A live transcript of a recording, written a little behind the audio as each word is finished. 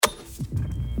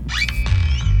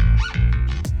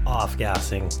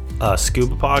Off-Gassing, a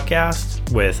scuba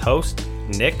podcast with host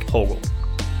Nick Hogel.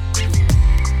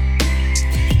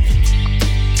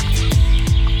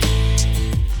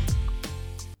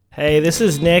 Hey, this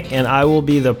is Nick, and I will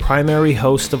be the primary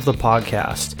host of the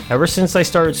podcast. Ever since I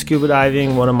started scuba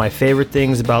diving, one of my favorite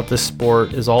things about this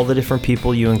sport is all the different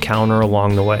people you encounter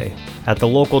along the way. At the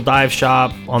local dive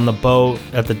shop, on the boat,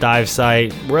 at the dive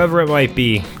site, wherever it might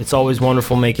be, it's always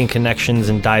wonderful making connections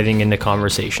and diving into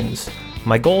conversations.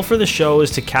 My goal for the show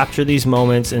is to capture these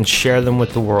moments and share them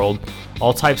with the world.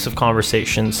 All types of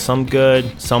conversations, some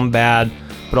good, some bad,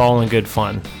 but all in good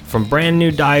fun. From brand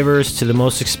new divers to the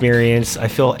most experienced, I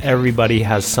feel everybody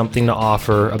has something to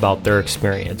offer about their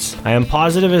experience. I am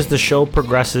positive as the show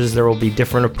progresses, there will be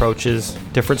different approaches,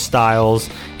 different styles,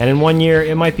 and in 1 year,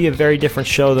 it might be a very different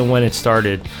show than when it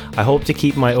started. I hope to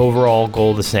keep my overall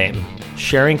goal the same: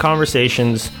 sharing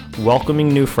conversations,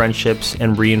 welcoming new friendships,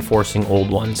 and reinforcing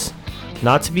old ones.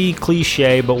 Not to be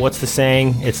cliche, but what's the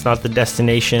saying? It's not the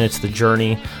destination, it's the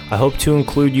journey. I hope to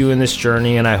include you in this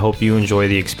journey, and I hope you enjoy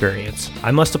the experience. I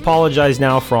must apologize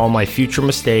now for all my future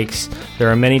mistakes.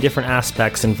 There are many different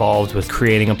aspects involved with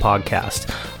creating a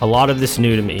podcast. A lot of this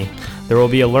new to me. There will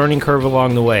be a learning curve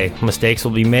along the way. Mistakes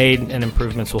will be made and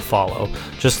improvements will follow.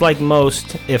 Just like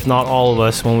most, if not all of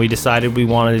us, when we decided we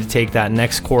wanted to take that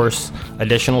next course,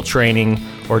 additional training,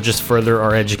 or just further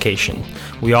our education.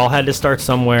 We all had to start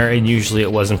somewhere, and usually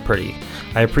it wasn't pretty.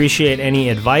 I appreciate any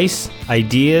advice,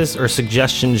 ideas, or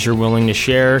suggestions you're willing to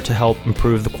share to help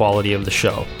improve the quality of the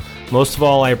show. Most of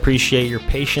all, I appreciate your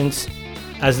patience.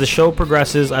 As the show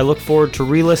progresses, I look forward to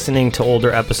re-listening to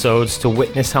older episodes to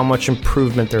witness how much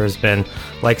improvement there has been,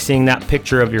 like seeing that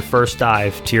picture of your first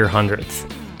dive to your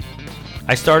 100th.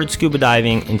 I started scuba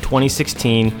diving in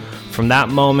 2016. From that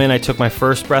moment, I took my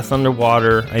first breath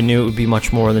underwater. I knew it would be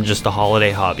much more than just a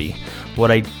holiday hobby.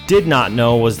 What I did not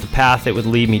know was the path it would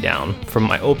lead me down, from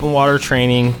my open water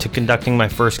training to conducting my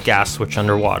first gas switch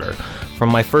underwater. From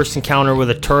my first encounter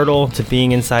with a turtle to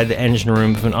being inside the engine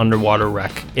room of an underwater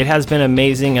wreck. It has been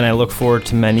amazing, and I look forward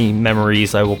to many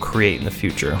memories I will create in the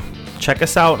future. Check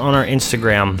us out on our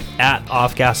Instagram at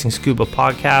Off-Gassing Scuba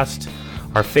Podcast,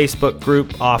 our Facebook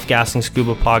group Off-Gassing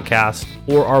Scuba Podcast,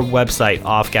 or our website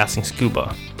Off-Gassing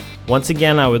Scuba. Once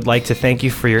again, I would like to thank you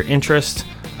for your interest.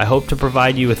 I hope to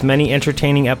provide you with many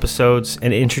entertaining episodes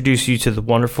and introduce you to the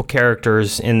wonderful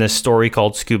characters in this story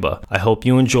called Scuba. I hope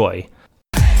you enjoy.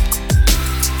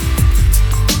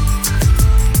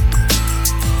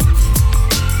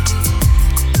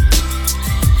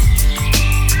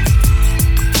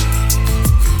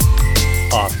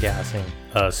 Off-Gassing,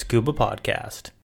 a scuba podcast.